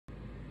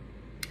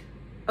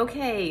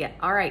Okay,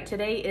 all right,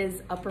 today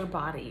is upper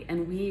body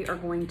and we are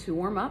going to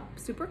warm up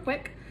super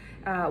quick.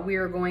 We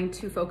are going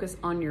to focus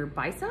on your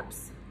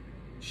biceps,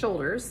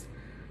 shoulders,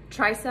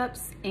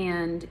 triceps,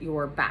 and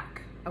your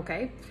back,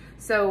 okay?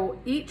 So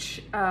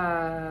each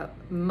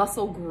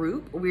muscle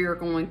group, we are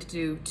going to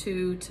do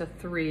 2 to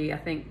 3, I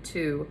think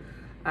 2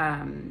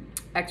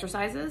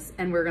 exercises,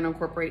 and we're gonna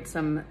incorporate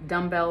some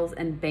dumbbells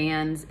and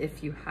bands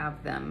if you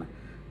have them.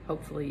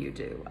 Hopefully you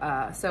do.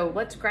 So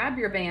let's grab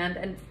your band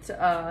and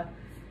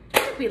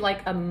it would be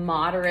like a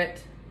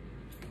moderate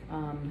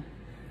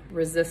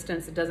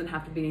resistance. It doesn't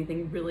have to be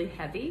anything really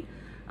heavy.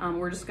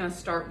 We're just gonna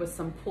start with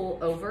some pull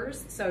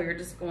overs. So you're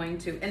just going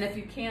to, and if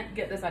you can't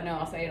get this, I know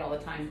I'll say it all the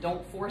time,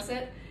 don't force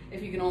it.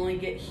 If you can only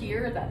get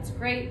here, that's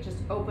great. Just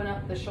open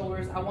up the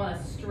shoulders. I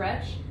wanna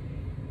stretch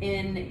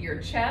in your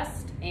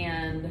chest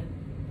and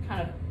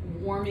kind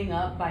of warming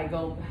up by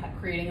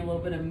creating a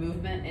little bit of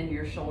movement in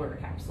your shoulder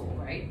capsule,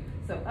 right?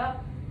 So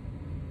up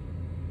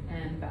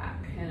and back.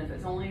 And if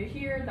it's only to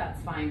here,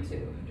 that's fine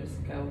too.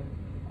 Just go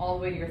all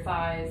the way to your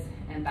thighs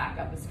and back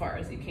up as far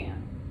as you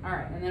can. All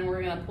right, and then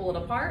we're gonna pull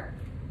it apart.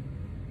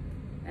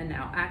 And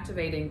now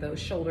activating those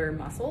shoulder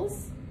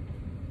muscles.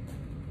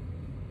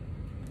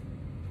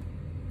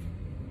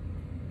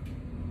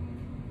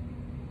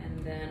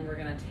 And then we're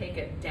gonna take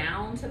it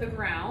down to the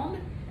ground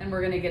and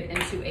we're gonna get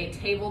into a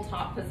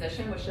tabletop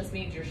position, which just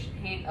means your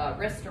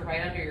wrists are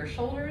right under your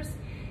shoulders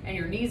and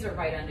your knees are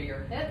right under your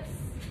hips.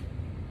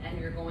 And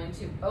you're going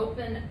to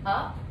open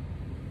up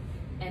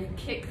and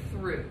kick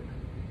through.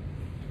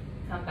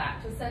 Come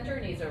back to center,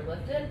 knees are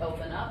lifted,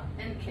 open up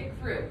and kick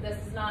through. If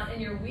this is not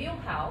in your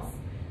wheelhouse,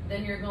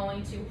 then you're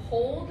going to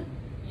hold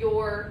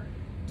your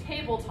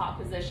tabletop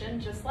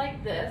position just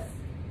like this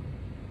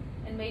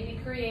and maybe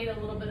create a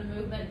little bit of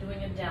movement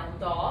doing a down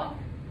dog.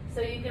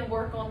 So you can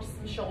work on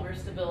some shoulder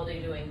stability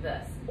doing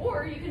this,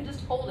 or you can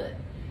just hold it.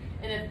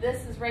 And if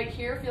this is right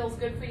here feels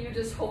good for you,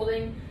 just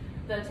holding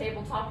the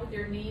tabletop with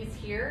your knees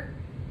here,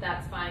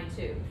 that's fine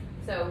too.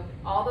 So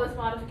all those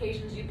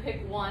modifications, you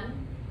pick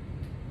one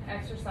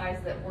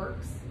exercise that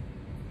works,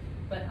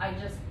 but I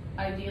just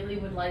ideally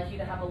would like you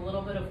to have a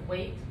little bit of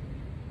weight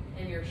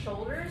in your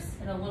shoulders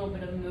and a little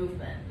bit of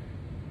movement.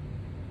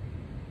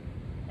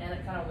 And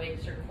it kind of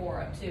wakes your core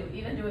up too.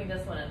 Even doing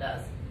this one, it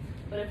does.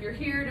 But if you're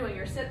here doing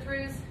your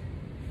sit-throughs,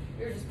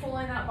 you're just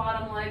pulling that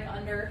bottom leg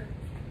under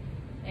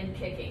and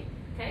kicking,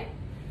 okay?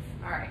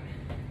 All right,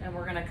 and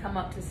we're gonna come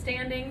up to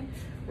standing.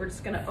 We're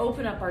just gonna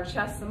open up our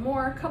chest some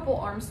more, a couple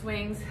arm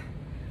swings,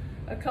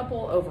 a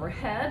couple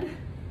overhead,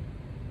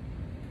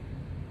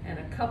 and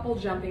a couple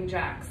jumping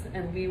jacks,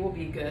 and we will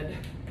be good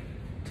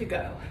to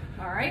go,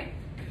 all right?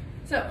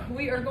 So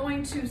we are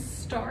going to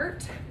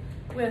start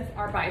with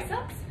our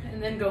biceps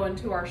and then go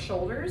into our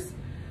shoulders.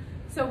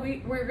 So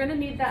we're gonna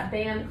need that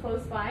band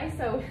close by,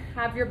 so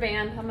have your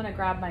band. I'm gonna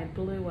grab my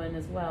blue one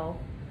as well,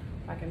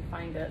 if I can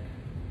find it.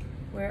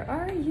 Where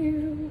are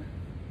you?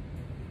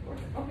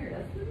 Oh, here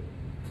it is.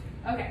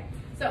 Okay,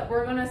 so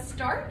we're gonna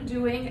start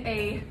doing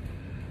a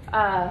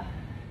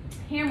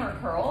hammer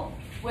curl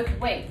with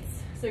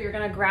weights. So you're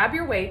gonna grab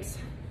your weights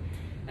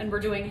and we're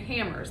doing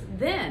hammers.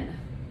 Then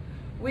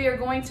we are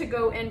going to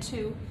go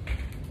into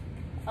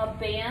a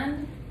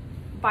band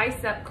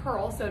bicep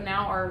curl. So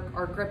now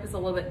our grip is a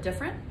little bit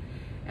different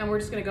and we're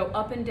just gonna go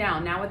up and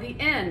down. Now at the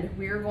end,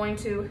 we are going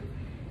to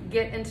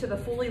get into the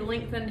fully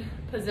lengthened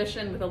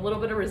position with a little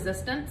bit of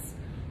resistance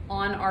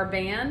on our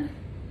band.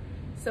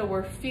 So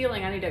we're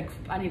feeling, I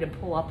need to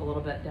pull up a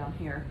little bit down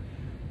here.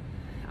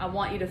 I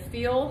want you to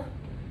feel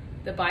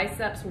the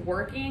biceps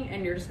working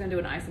and you're just gonna do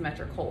an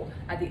isometric hold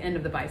at the end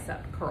of the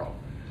bicep curl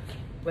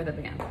with a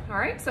band. All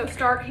right, so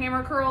start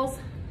hammer curls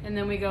and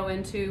then we go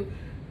into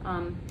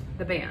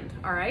the band,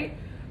 all right?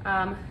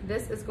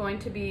 This is going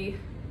to be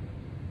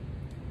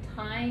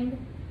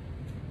timed.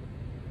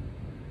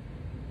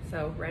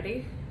 So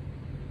ready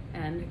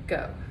and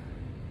go.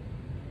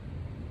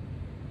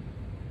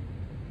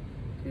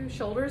 2,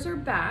 shoulders are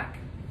back.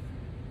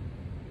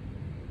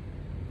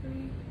 3,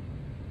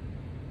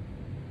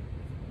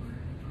 4,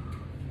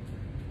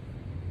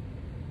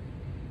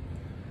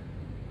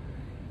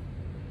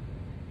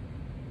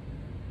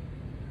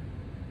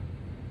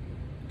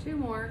 2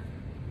 more.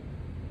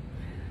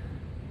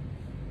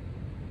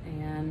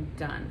 And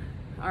done.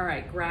 All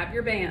right, grab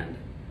your band.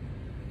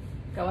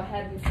 Go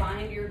ahead and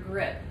find your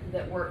grip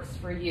that works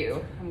for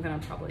you. I'm gonna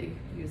probably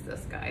use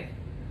this guy.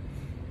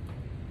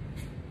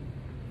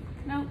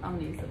 No, I'm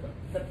gonna use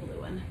the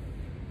blue one.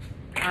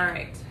 All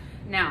right,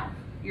 now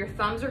your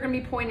thumbs are gonna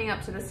be pointing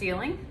up to the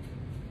ceiling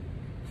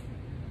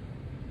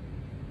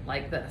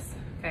like this,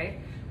 okay?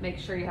 Make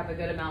sure you have a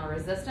good amount of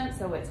resistance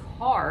so it's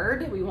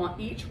hard. We want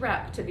each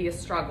rep to be a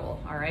struggle,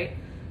 all right?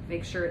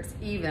 Make sure it's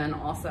even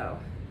also.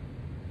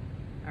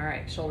 All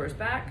right, shoulders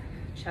back,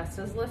 chest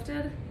is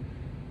lifted,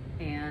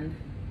 and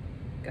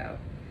go.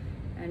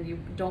 And you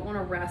don't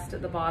wanna rest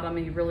at the bottom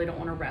and you really don't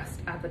wanna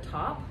rest at the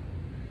top.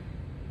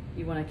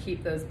 You wanna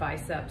keep those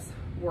biceps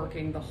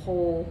working the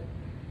whole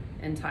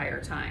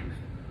entire time,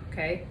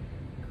 okay?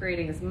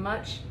 Creating as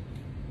much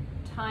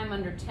time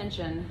under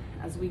tension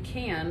as we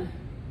can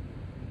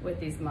with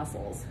these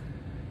muscles.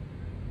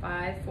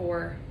 5,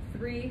 4,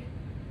 3,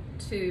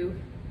 2,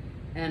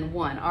 and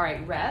 1. All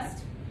right,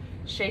 rest,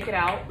 shake it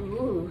out,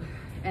 ooh,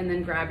 and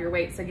then grab your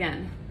weights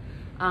again.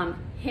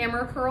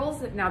 Hammer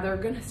curls, now they're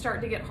gonna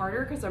start to get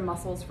harder because our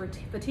muscles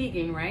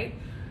fatiguing, right?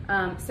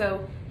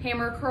 So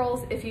hammer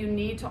curls, if you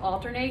need to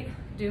alternate,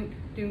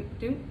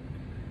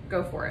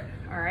 go for it,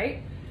 all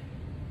right?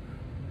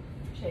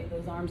 Shake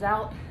those arms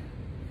out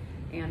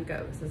and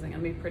go. This isn't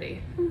gonna be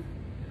pretty.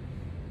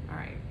 All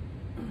right,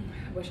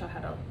 I wish I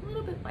had a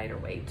little bit lighter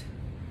weight.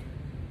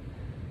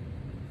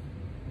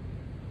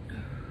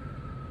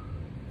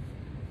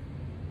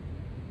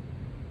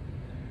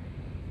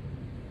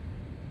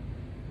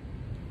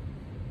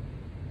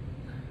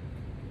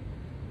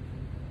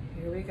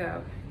 Here we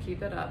go,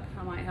 keep it up.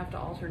 I might have to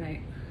alternate.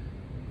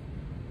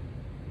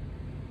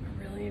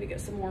 I really need to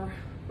get some more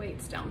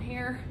weights down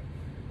here.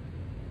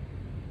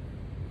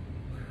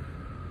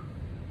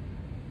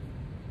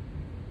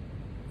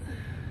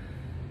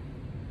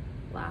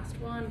 Last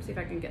one, see if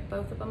I can get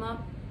both of them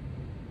up.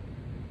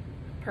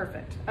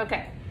 Perfect,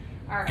 okay.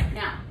 All right,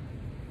 now,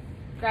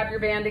 grab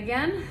your band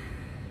again.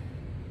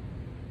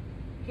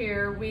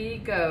 Here we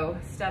go,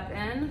 step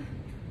in.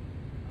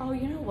 Oh,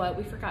 you know what?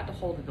 We forgot to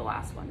hold it the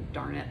last one.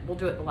 Darn it. We'll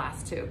do it the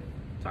last two.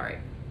 Sorry.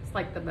 It's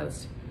like my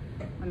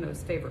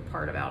most favorite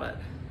part about it.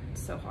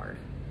 It's so hard.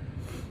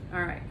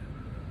 All right.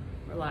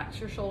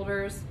 Relax your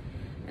shoulders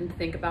and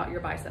think about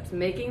your biceps.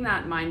 Making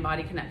that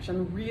mind-body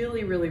connection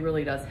really, really,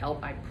 really does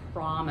help. I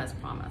promise.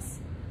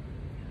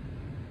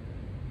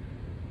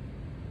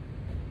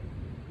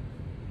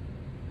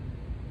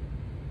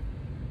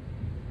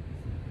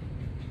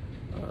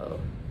 Oh,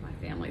 my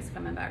family's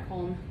coming back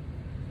home.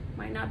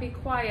 Might not be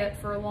quiet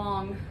for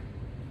long.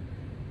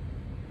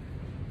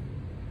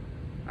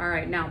 All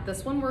right, now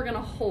this one we're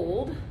gonna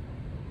hold.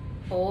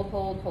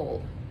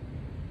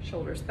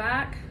 Shoulders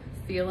back,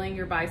 feeling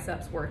your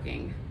biceps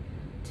working.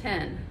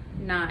 10,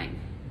 9,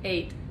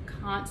 8,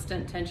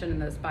 constant tension in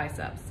those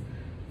biceps.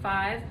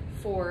 5,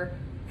 4,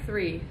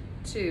 3,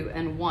 2,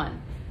 and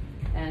 1,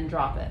 and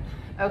drop it.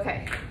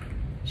 Okay,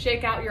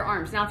 shake out your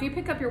arms. Now if you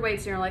pick up your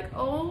weights and you're like,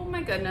 oh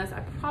my goodness,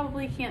 I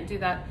probably can't do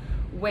that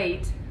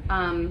weight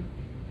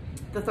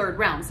the third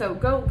round. So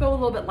go a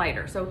little bit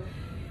lighter. So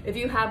if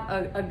you have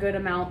a good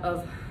amount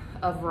of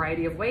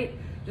variety of weight,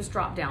 just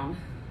drop down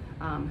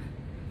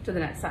to the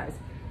next size.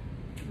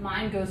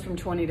 Mine goes from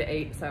 20 to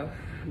 8, so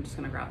I'm just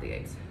gonna grab the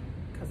 8s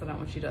because I don't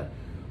want you to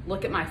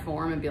look at my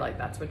form and be like,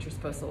 that's what you're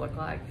supposed to look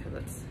like, because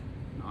it's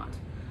not.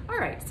 All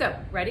right, so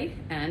ready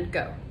and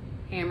go.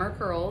 Hammer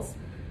curls,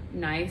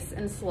 nice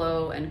and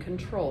slow and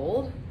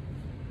controlled.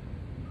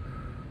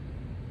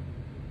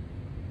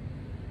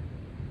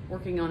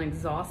 Working on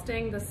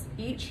exhausting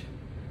each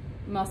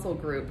muscle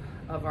group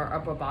of our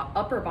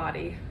upper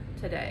body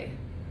today.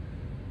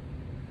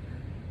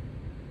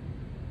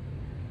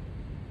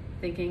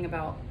 Thinking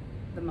about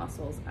the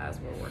muscles as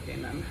we're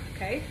working them,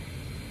 okay?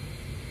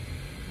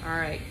 All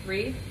right,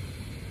 3,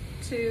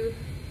 2,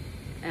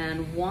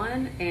 and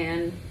 1,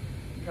 and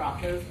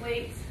drop those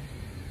weights.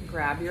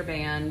 Grab your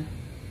band.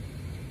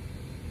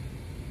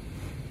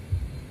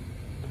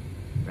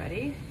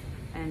 Ready?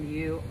 And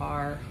you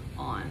are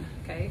on,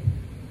 okay?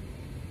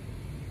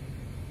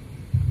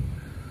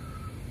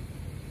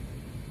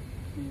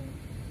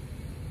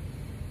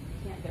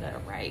 Can't get it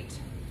right.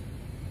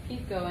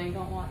 Keep going,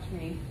 don't watch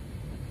me.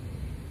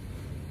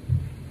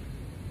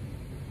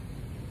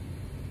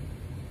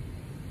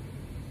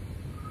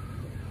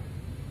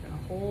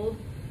 Gonna hold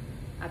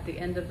at the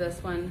end of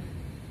this one.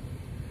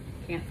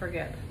 Can't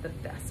forget the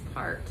best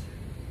part.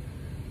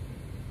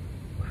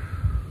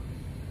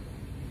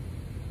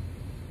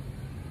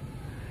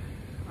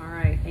 All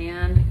right,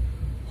 and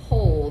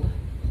hold.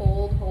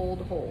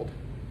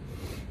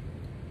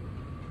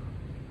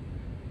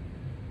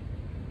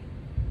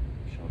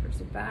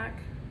 Shoulders are back.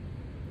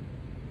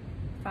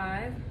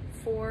 5,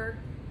 4,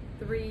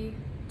 3,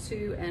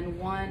 2, and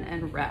 1,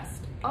 and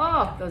rest.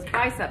 Oh, those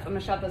biceps. I'm gonna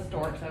shut this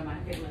door so my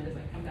family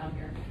doesn't come down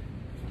here.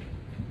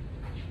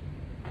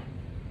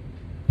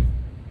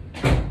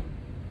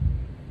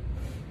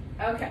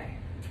 Okay.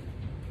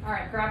 All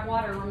right, grab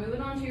water. We're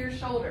moving on to your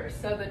shoulders.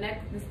 So the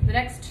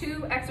next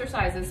two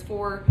exercises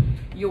for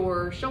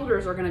your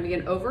shoulders are going to be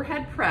an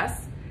overhead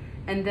press,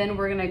 and then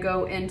we're going to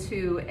go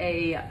into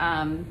a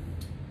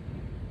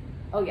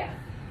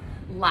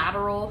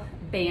lateral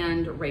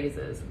band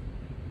raises.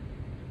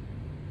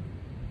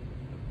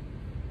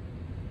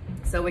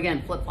 So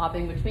again,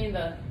 flip-flopping between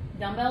the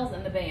dumbbells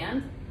and the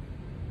band.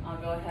 I'll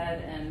go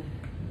ahead and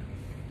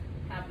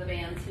have the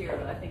bands here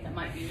that I think I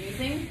might be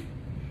using.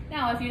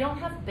 Now, if you don't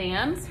have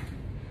bands,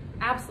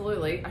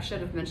 absolutely, I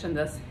should have mentioned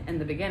this in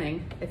the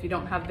beginning. If you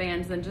don't have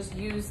bands, then just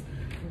use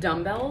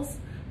dumbbells,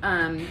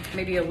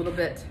 maybe a little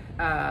bit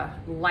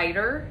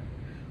lighter,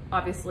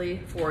 obviously,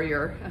 for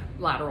your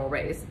lateral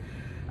raise.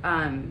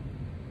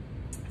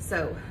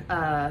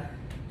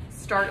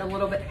 Start a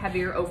little bit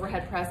heavier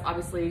overhead press.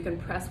 Obviously, you can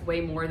press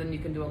way more than you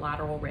can do a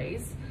lateral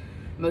raise.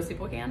 Most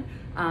people can.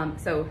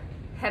 So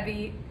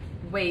heavy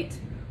weight,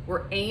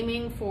 we're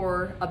aiming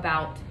for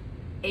about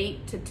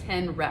 8 to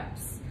 10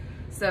 reps.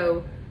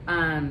 So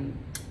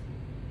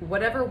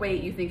whatever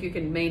weight you think you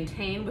can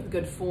maintain with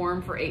good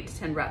form for 8 to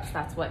 10 reps,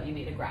 that's what you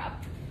need to grab.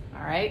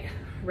 All right,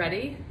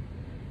 ready?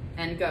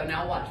 And go.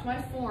 Now watch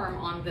my form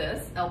on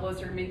this.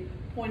 Elbows are gonna be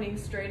pointing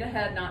straight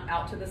ahead, not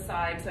out to the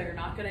side, so you're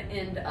not gonna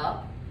end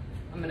up.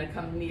 I'm gonna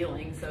come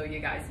kneeling so you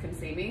guys can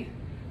see me.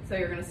 So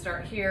you're gonna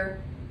start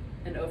here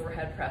and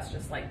overhead press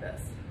just like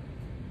this.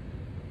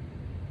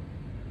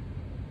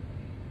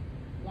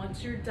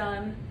 Once you're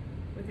done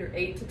with your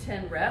 8 to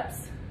 10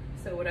 reps,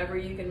 so whatever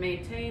you can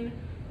maintain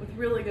with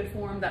really good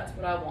form, that's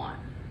what I want.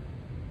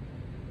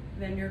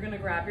 Then you're gonna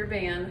grab your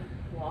band,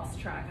 lost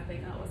track, I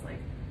think that was like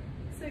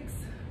 6,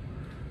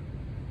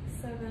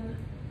 7,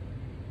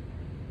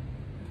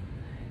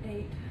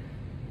 8,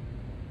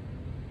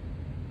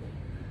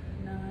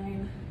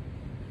 9,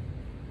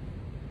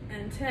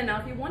 and 10.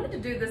 Now if you wanted to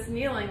do this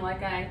kneeling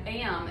like I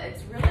am,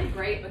 it's really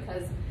great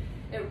because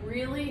it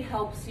really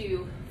helps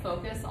you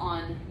focus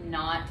on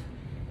not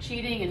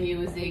cheating and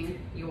using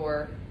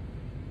your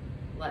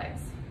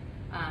legs.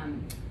 Not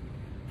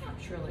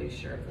really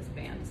sure if this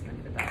band is going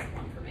to be the best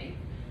one for me.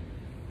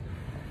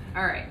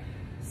 All right,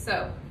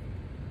 so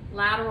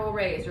lateral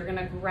raise. You're going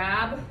to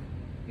grab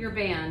your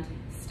band,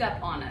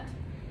 step on it,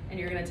 and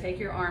you're going to take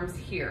your arms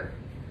here.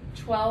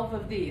 12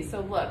 of these.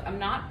 So look, I'm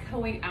not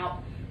going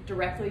out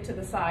directly to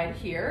the side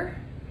here.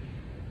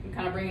 I'm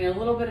kind of bringing it a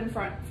little bit in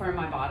front of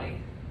my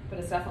body, but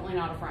it's definitely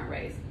not a front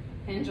raise.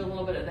 Hinge a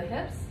little bit at the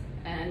hips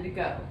and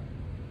go.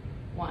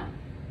 1,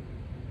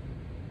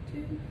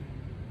 2,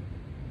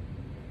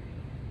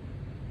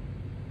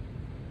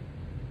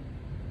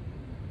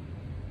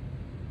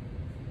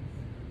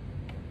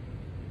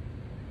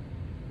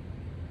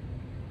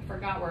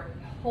 forgot we're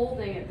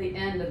holding at the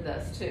end of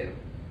this too.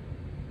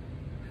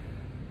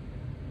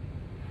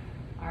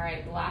 All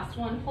right, last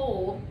one,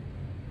 hold.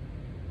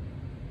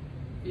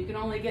 You can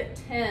only get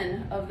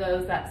 10 of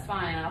those, that's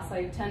fine. I'll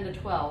say 10 to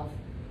 12.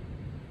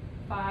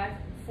 5,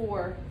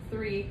 4,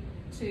 3,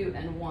 2,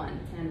 and 1,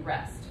 and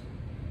rest.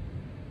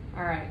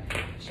 All right,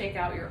 shake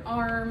out your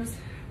arms.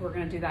 We're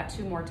gonna do that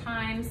 2 more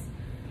times.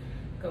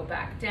 Go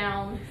back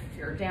down. If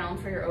you're down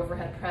for your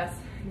overhead press,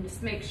 and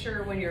just make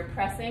sure when you're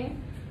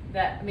pressing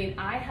that, I mean,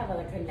 I have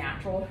like a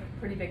natural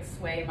pretty big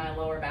sway in my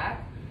lower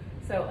back.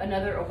 So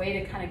a way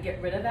to kind of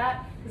get rid of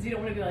that, because you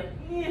don't want to be like,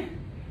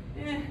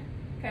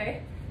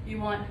 okay? You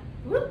want,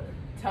 whoop,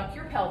 tuck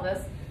your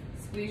pelvis,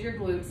 squeeze your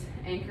glutes,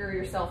 anchor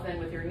yourself in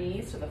with your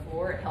knees to the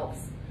floor, it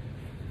helps.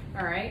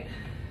 All right.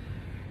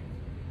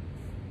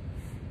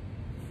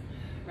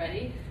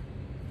 Ready?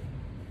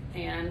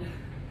 And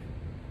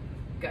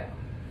go.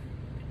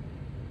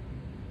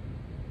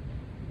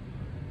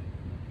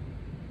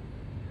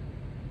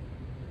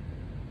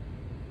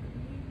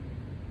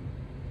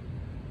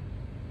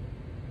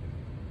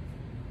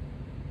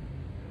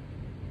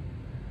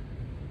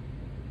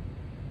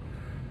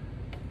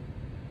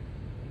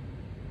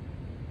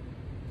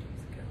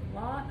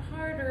 A lot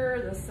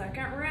harder the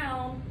second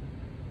round.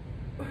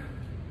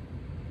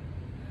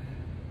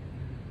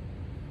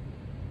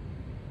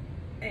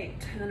 8,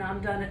 and then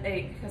I'm done at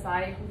 8 because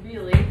I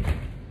really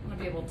want to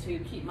be able to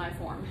keep my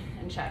form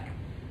in check.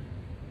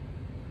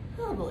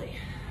 Oh boy.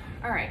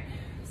 All right,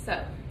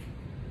 so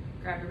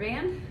grab your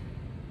band.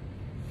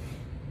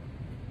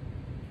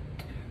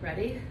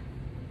 Ready?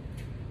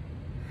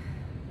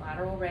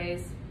 Lateral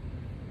raise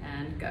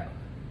and go.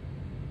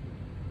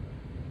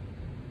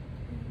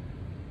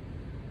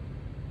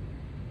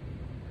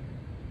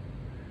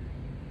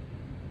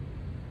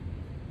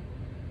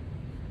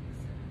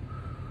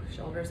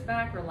 Shoulders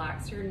back,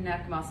 relax your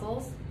neck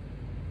muscles.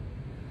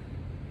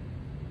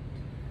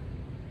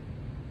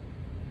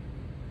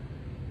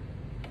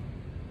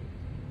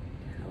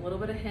 A little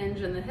bit of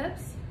hinge in the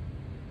hips.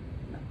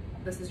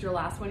 This is your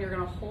last one. You're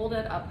gonna hold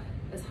it up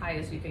as high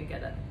as you can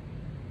get it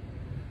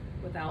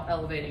without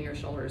elevating your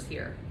shoulders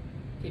here.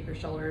 Keep your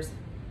shoulders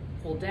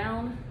pulled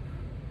down.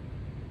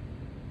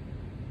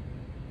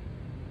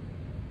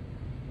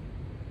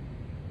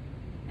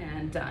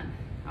 And done.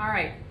 All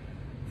right.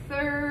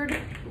 3rd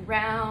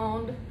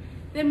round,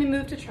 then we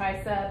move to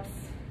triceps.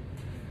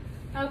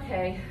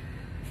 Okay,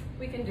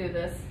 we can do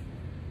this.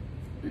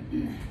 All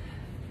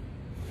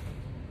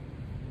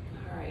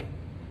right.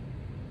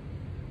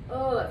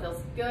 Oh, that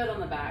feels good on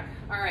the back.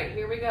 All right,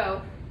 here we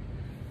go.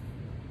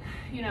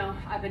 You know,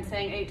 I've been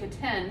saying 8 to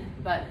 10,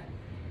 but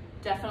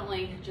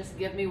definitely just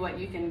give me what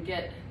you can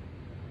get,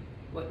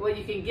 what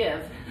you can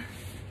give.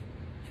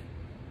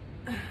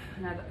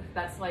 Now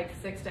that's like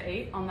 6 to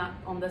 8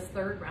 on this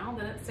 3rd round,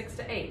 then it's 6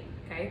 to 8,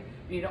 okay?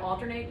 You need to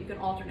alternate, you can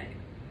alternate.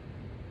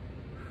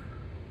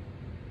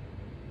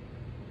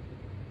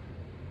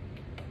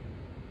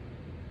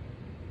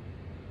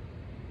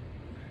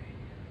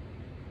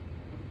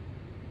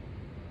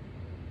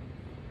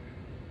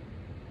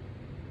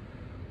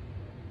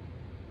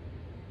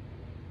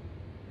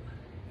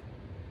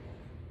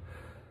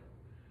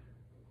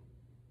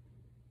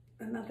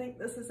 And I think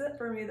this is it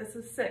for me, this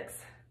is 6.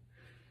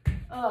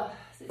 Oh,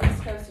 so it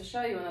just goes to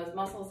show you when those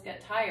muscles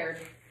get tired,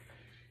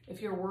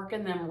 if you're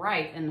working them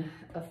right and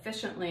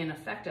efficiently and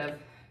effective,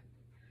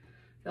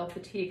 they'll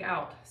fatigue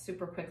out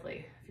super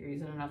quickly if you're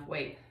using enough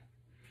weight.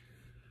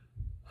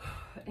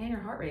 And your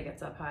heart rate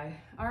gets up high.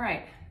 All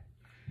right,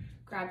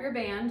 grab your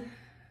band,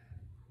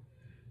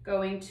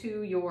 going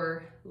to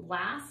your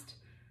last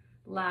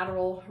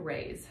lateral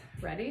raise.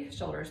 Ready?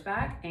 Shoulders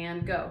back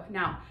and go.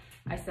 Now,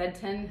 I said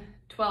 10,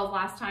 12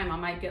 last time. I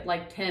might get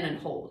like 10 and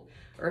hold,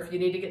 or if you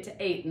need to get to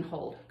 8 and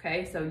hold,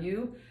 okay? So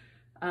you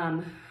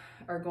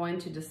are going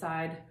to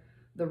decide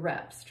the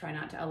reps. Try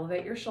not to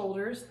elevate your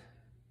shoulders.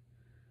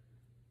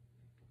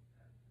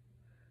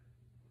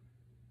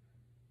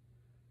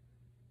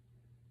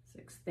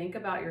 Six, think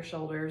about your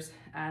shoulders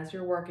as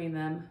you're working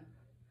them.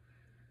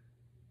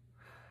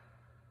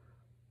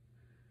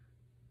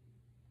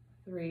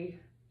 3,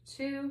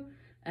 2,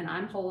 and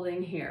I'm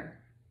holding here.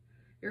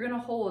 You're gonna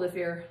hold, if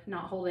you're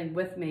not holding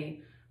with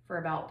me, for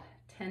about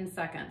 10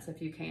 seconds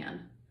if you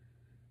can.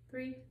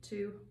 3,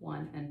 2,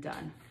 1, and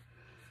done.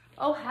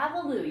 Oh,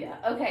 hallelujah.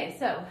 Okay,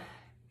 so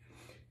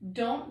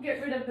don't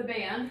get rid of the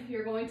band.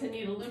 You're going to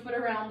need to loop it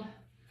around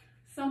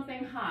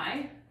something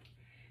high.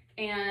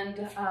 And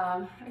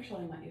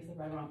actually, I might use the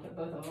red one. I'll put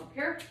both of them up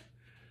here.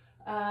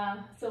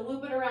 So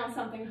loop it around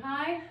something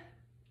high.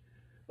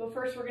 But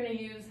first, we're going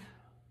to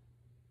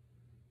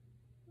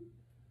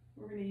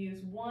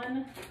use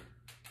one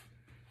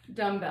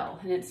dumbbell,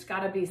 and it's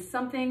got to be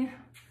something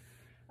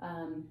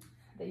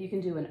that you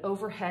can do an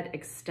overhead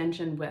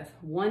extension with.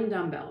 One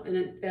dumbbell, and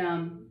it,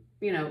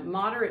 you know,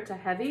 moderate to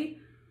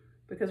heavy,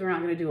 because we're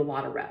not going to do a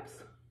lot of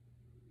reps.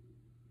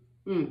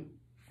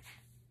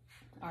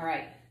 All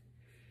right.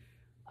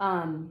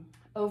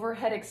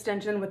 Overhead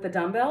extension with the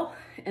dumbbell,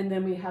 and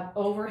then we have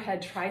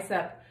overhead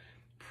tricep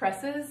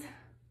presses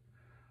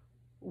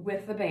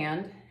with the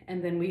band,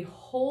 and then we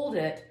hold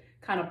it,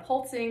 kind of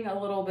pulsing a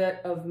little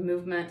bit of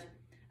movement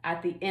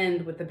at the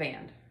end with the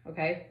band,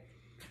 okay?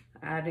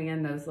 Adding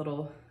in those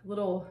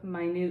little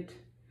minute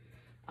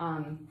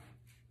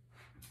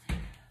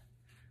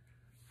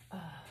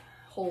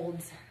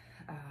holds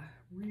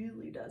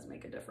really does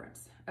make a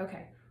difference.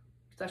 Okay,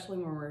 especially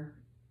when we're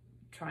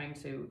trying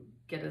to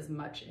get as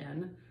much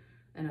in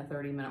a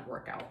 30-minute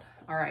workout.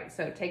 All right,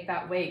 so take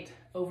that weight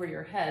over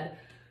your head.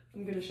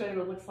 I'm gonna show you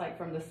what it looks like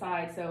from the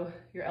side. So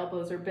your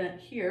elbows are bent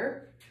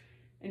here,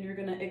 and you're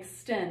gonna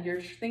extend.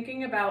 You're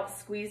thinking about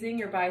squeezing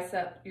your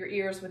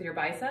ears with your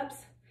biceps,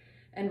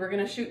 and we're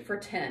gonna shoot for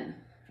 10,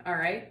 all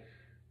right?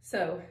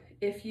 So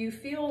if you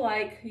feel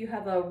like you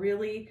have a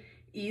really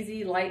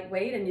easy light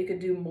weight and you could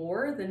do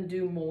more, then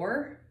do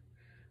more.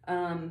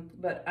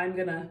 But I'm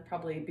gonna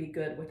probably be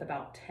good with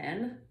about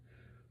 10.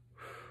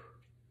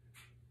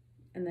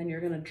 And then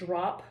you're gonna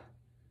drop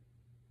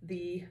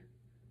the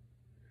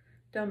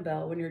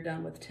dumbbell when you're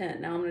done with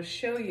 10. Now I'm gonna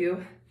show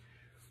you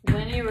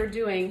when you are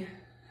doing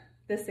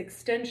this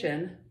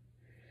extension,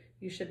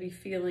 you should be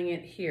feeling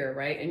it here,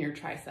 right, in your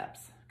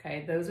triceps,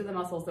 okay? Those are the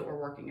muscles that we're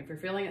working. If you're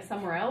feeling it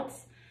somewhere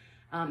else,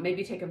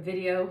 maybe take a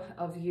video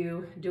of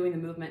you doing the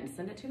movement and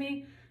send it to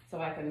me so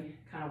I can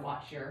kind of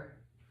watch your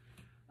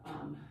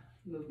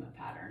movement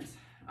patterns.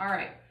 All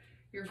right,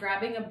 you're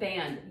grabbing a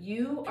band.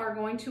 You are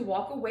going to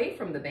walk away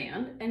from the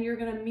band, and you're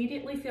gonna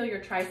immediately feel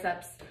your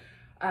triceps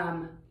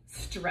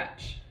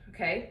stretch,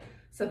 okay?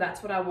 So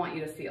that's what I want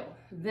you to feel.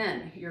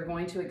 Then you're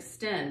going to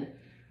extend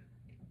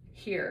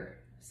here.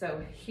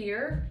 So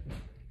here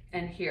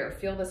and here.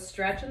 Feel the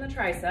stretch in the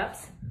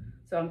triceps.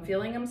 So I'm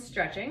feeling them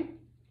stretching.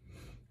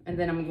 And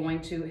then I'm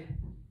going to,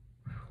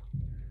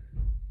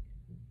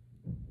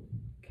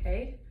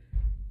 okay,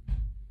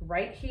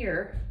 right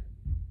here,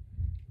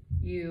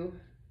 you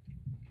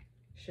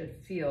should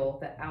feel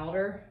the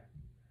outer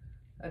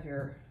of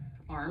your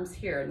arms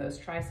here and those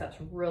triceps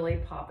really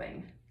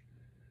popping.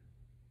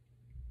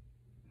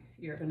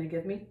 You're gonna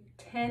give me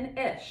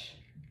 10-ish,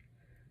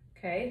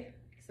 okay?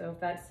 So if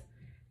that's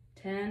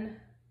 10,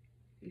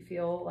 you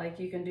feel like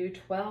you can do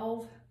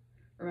 12.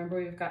 Remember,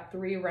 we've got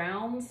 3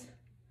 rounds.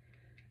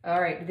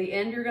 All right, at the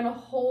end, you're gonna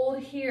hold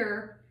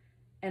here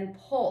and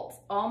pulse,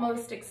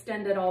 almost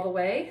extended all the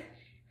way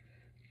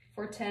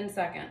for 10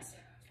 seconds.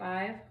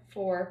 5,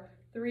 4,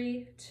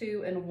 3,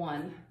 2, and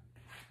 1.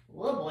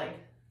 Oh boy.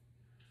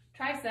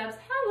 Triceps,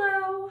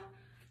 hello.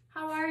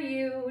 How are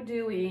you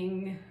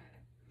doing?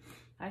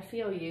 I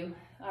feel you.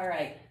 All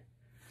right,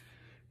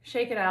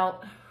 shake it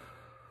out.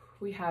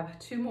 We have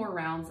 2 more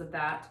rounds of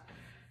that.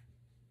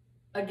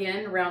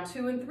 Again, round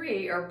 2 and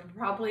 3 are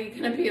probably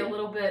gonna be a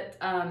little bit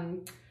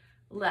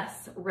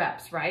less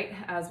reps, right?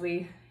 As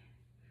we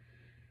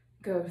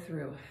go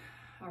through,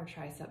 our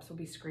triceps will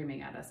be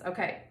screaming at us.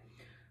 Okay,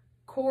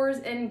 cores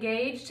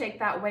engaged, take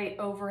that weight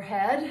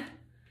overhead.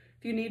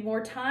 If you need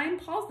more time,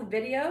 pause the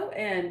video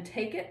and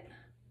take it.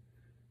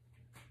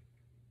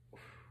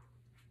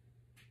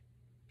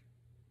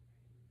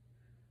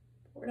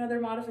 Or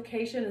another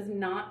modification is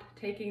not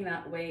taking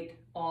that weight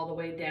all the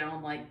way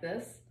down like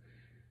this,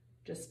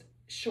 just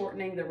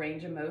shortening the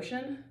range of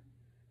motion.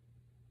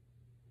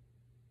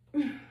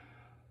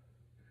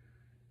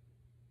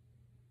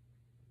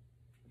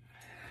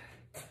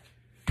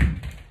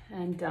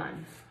 And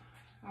done.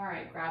 All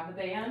right, grab the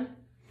band.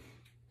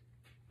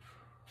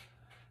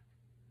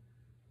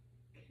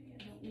 Okay,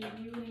 I don't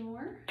need you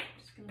anymore. I'm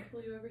just gonna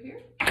pull you over here.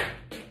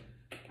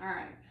 All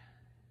right.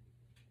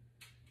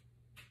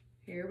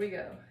 Here we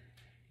go.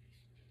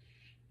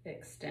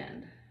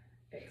 Extend,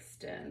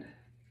 extend.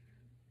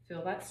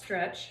 Feel that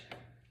stretch.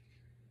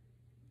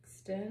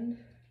 Extend.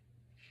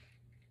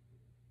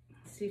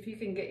 See if you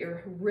can get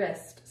your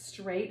wrist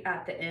straight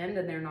at the end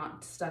and they're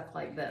not stuck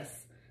like this.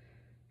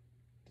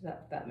 Does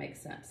that make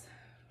sense?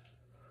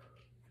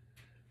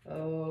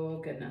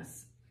 Oh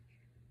goodness.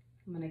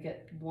 I'm gonna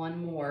get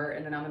one more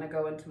and then I'm gonna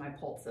go into my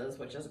pulses,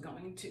 which is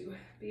going to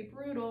be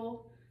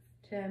brutal.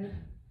 10,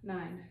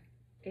 9,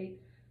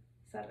 8,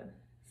 7,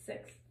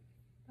 6,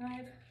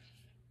 5,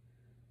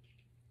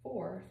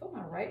 4. If I'm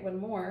gonna write one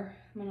more,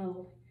 I'm gonna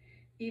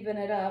even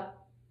it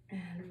up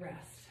and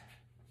rest.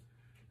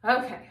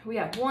 Okay, we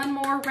have one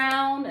more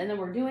round and then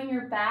we're doing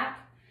your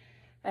back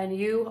and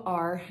you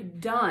are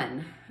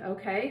done,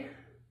 okay?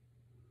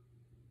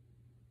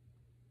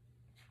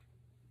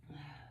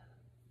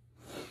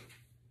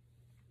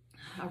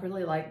 I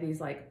really like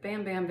these, like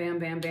bam, bam, bam,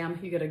 bam, bam.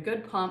 You get a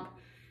good pump,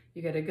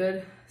 you get a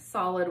good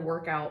solid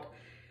workout,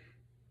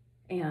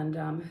 and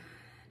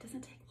it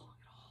doesn't take long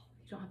at all.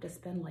 You don't have to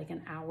spend like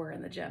an hour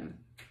in the gym,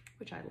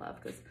 which I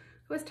love because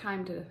who has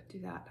time to do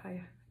that?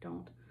 I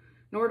don't,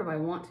 nor do I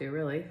want to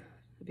really,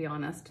 to be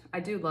honest. I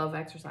do love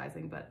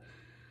exercising, but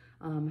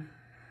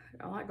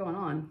a lot going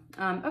on.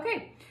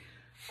 Okay,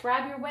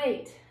 grab your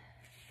weight.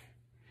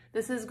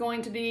 This is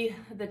going to be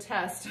the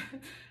test.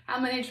 How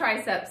many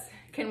triceps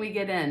can we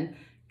get in?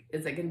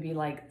 Is it gonna be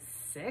like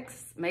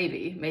 6?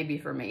 Maybe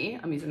for me,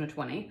 I'm using a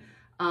 20.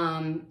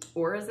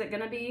 Or is it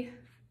gonna be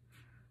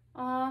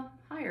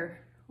higher?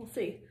 We'll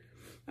see.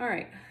 All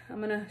right, I'm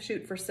gonna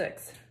shoot for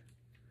 6.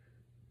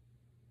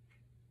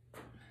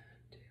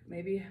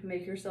 Maybe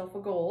make yourself a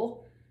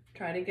goal.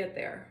 Try to get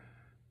there.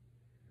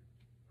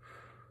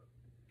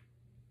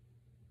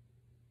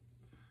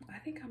 I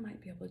think I might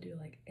be able to do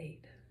like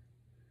 8.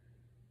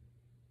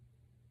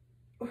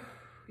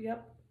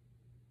 Yep,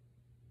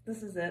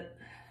 this is it.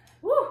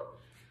 Woo!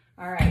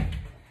 All right,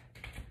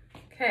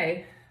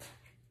 okay,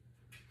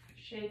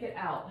 shake it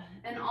out.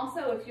 And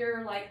also if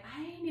you're like,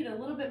 I need a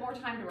little bit more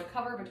time to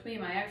recover between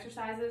my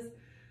exercises,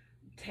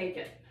 take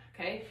it,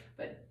 okay?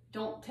 But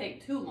don't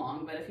take too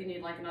long, but if you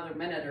need like another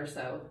minute or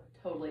so,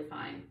 totally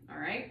fine, all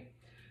right?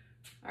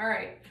 All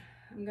right,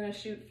 I'm gonna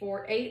shoot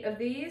for 8 of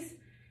these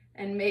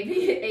and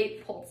maybe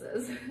 8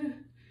 pulses.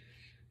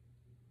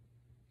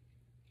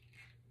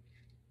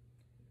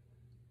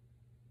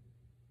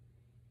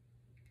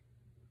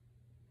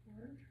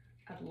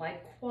 I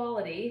like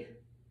quality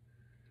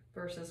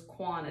versus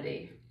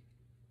quantity.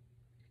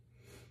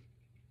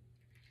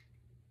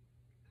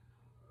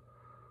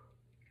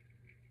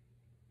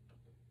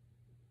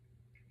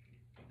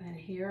 And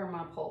here are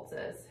my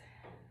pulses.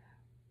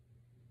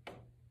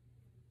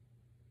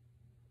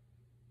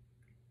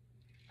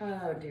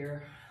 Oh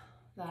dear,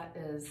 that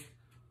is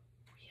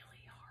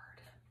really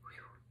hard.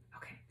 Whew.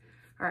 Okay,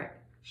 all right,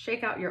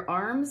 shake out your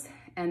arms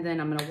and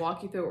then I'm gonna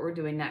walk you through what we're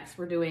doing next.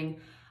 We're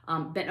doing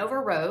bent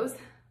over rows.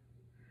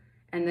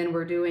 And then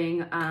we're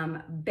doing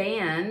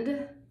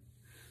band.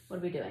 What are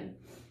we doing?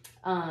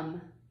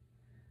 Band.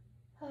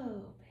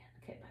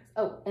 Okay.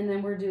 Oh, and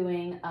then we're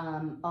doing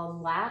a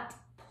lat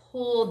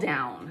pull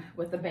down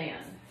with the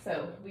band.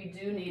 So we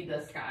do need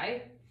this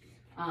guy.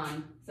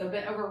 So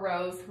bent over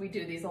rows, we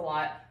do these a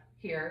lot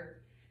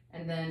here.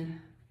 And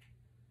then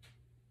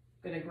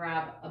I'm gonna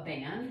grab a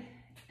band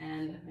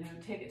and I'm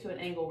gonna take it to an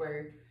angle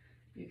where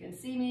you can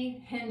see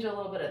me, hinge a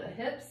little bit at the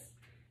hips.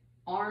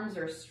 Arms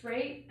are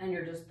straight and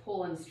you're just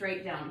pulling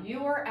straight down.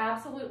 You are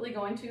absolutely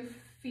going to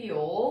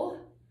feel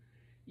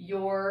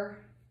your,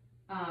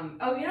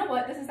 oh, you know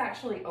what? This is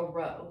actually a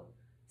row.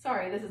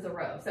 Sorry, this is a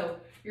row. So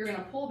you're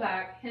gonna pull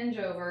back, hinge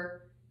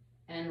over,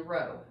 and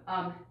row.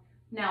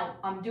 Now,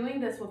 I'm doing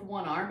this with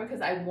one arm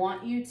because I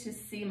want you to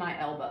see my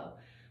elbow.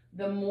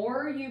 The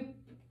more you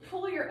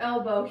pull your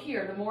elbow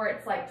here, the more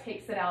it's like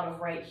takes it out of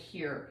right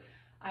here.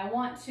 I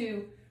want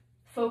to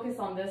focus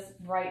on this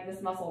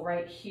muscle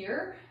right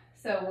here.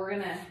 So we're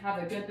gonna have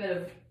a good bit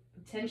of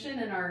tension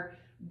in our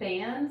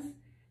bands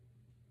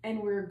and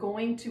we're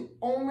going to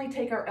only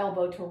take our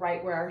elbow to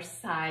right where our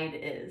side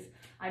is.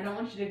 I don't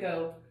want you to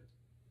go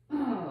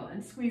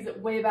and squeeze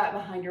it way back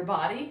behind your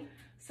body.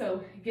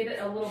 So get it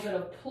a little bit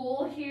of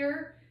pull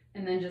here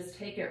and then just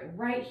take it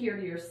right here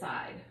to your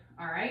side,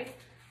 all right?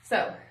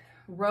 So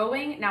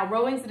rowing, now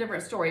rowing's a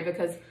different story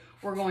because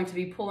we're going to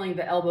be pulling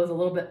the elbows a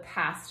little bit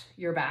past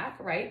your back,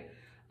 right?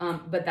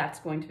 But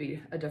that's going to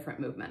be a different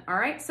movement, all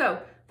right?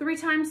 So 3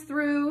 times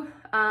through,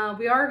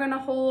 we are gonna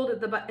hold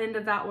at the end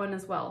of that one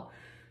as well.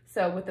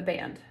 So with the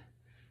band.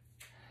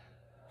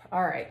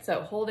 All right,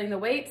 so holding the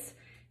weights,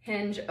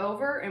 hinge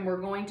over, and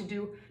we're going to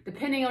do,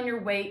 depending on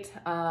your weight,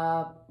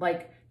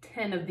 like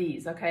 10 of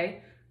these,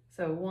 okay?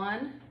 So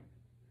 1,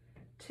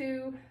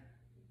 2,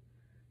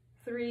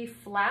 3,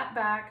 flat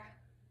back.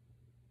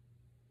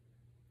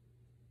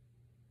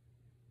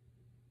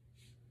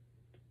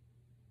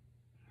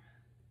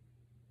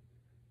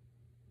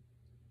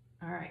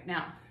 All right,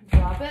 now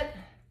drop it.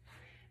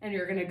 And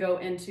you're gonna go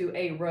into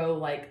a row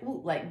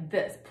like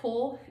this.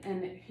 Pull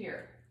and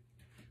here.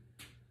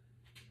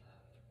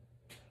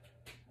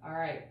 All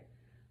right,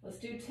 let's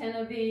do 10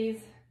 of these.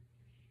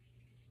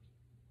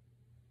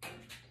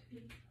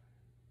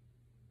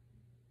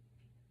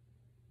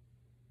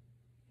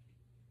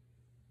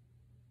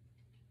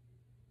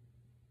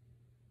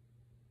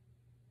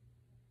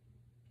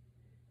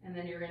 And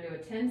then you're gonna do a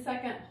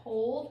 10-second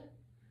hold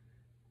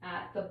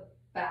at the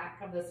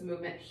back of this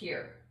movement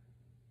here.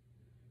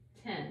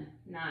 10,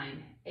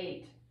 9,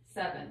 8,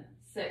 7,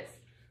 6.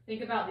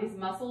 Think about these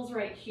muscles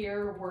right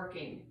here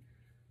working.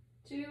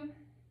 2,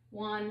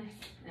 1,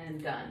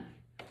 and done.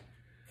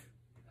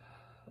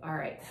 All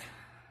right,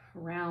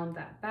 round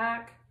that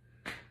back.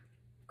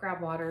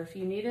 Grab water if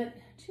you need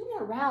it. 2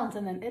 more rounds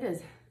and then it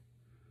is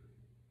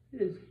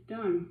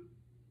done.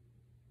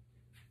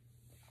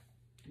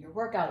 Your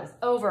workout is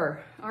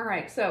over. All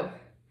right, so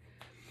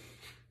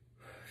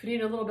if you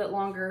need a little bit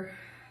longer,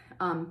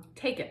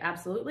 take it,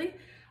 absolutely.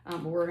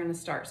 But we're gonna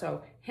start.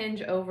 So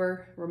hinge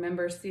over,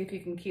 remember, see if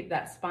you can keep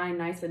that spine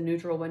nice and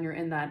neutral when you're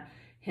in that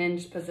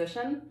hinged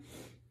position.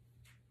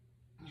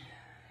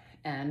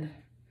 And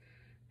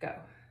go.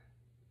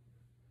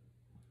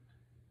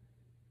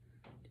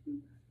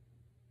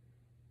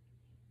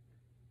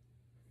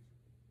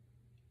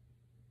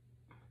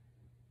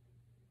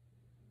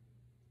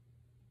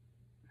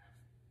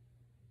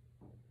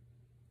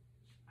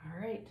 All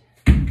right,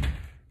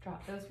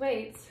 drop those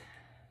weights,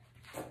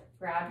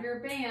 grab your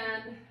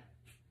band,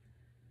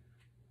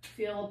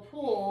 feel a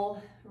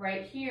pull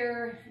right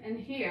here and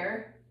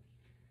here,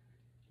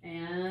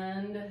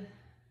 and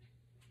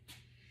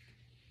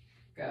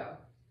go.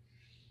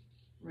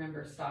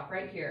 Remember, stop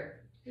right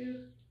here.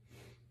 2, 3.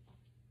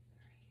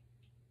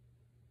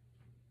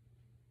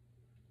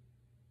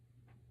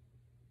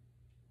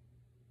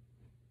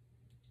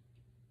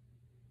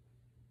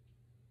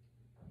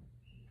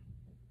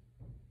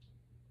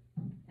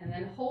 And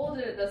then hold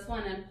it at this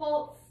one and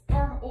pulse,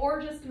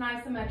 or just an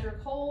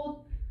isometric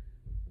hold,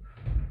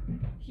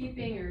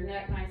 keeping your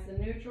neck nice and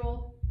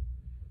neutral.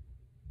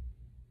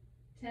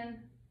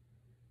 10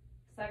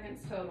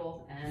 seconds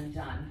total and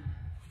done.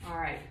 All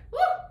right, woo!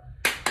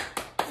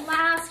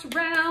 Last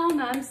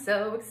round, I'm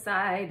so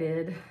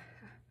excited.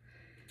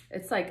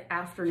 It's like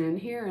afternoon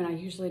here and I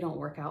usually don't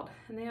work out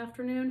in the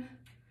afternoon.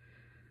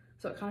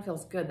 So it kind of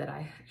feels good that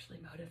I actually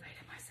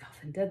motivated myself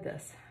and did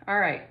this. All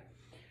right.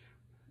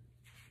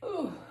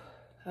 Ooh,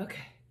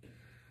 okay.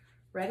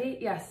 Ready?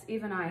 Yes,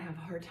 even I have a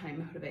hard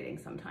time motivating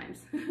sometimes.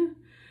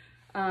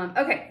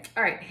 Okay,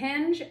 all right,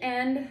 hinge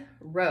and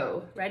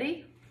row.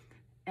 Ready?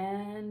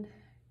 And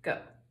go.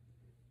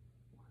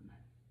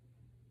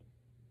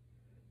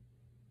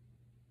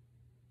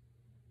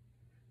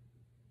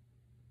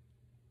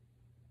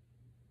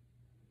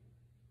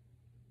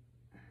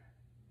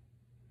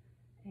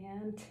 1.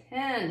 And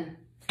 10.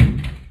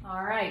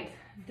 All right,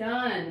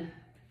 done.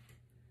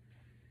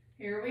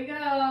 Here we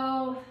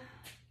go.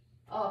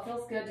 Oh, it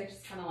feels good to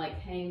just kind of like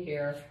hang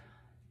here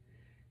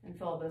and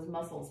feel those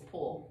muscles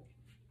pull.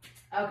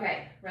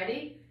 Okay,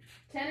 ready?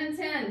 10 and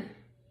 10.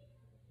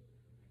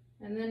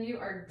 And then you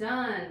are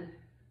done.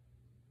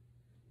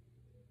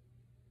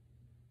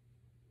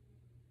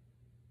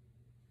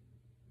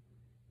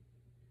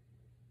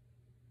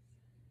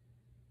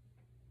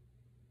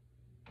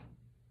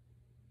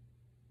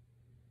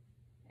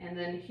 And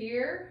then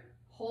here,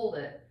 hold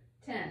it.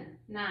 10,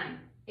 9,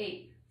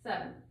 8,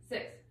 7,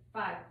 6,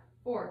 5,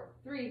 4,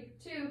 3,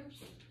 2,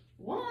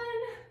 1.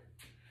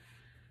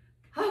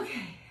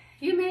 Okay,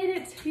 you made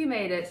it, you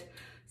made it.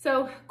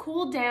 So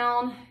cool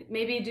down,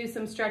 maybe do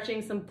some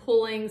stretching, some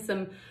pulling,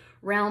 some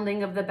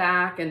rounding of the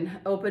back and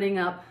opening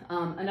up.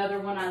 Another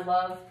one I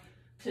love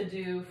to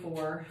do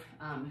for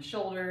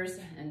shoulders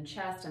and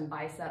chest and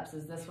biceps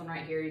is this one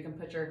right here. You can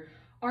put your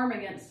arm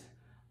against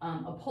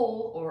a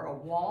pole or a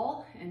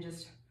wall and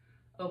just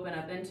open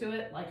up into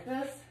it like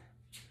this.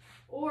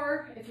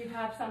 Or if you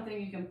have something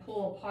you can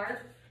pull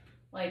apart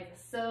like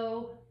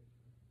so,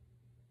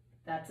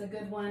 that's a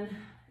good one.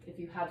 If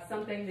you have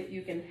something that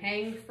you can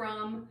hang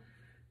from,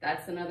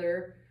 that's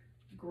another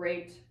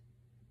great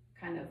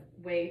kind of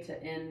way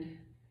to end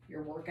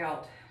your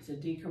workout, to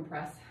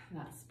decompress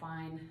that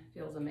spine.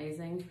 Feels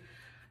amazing.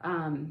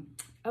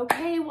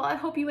 Okay, well, I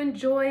hope you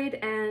enjoyed,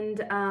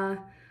 and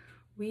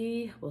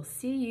we will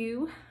see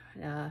you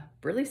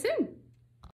really soon.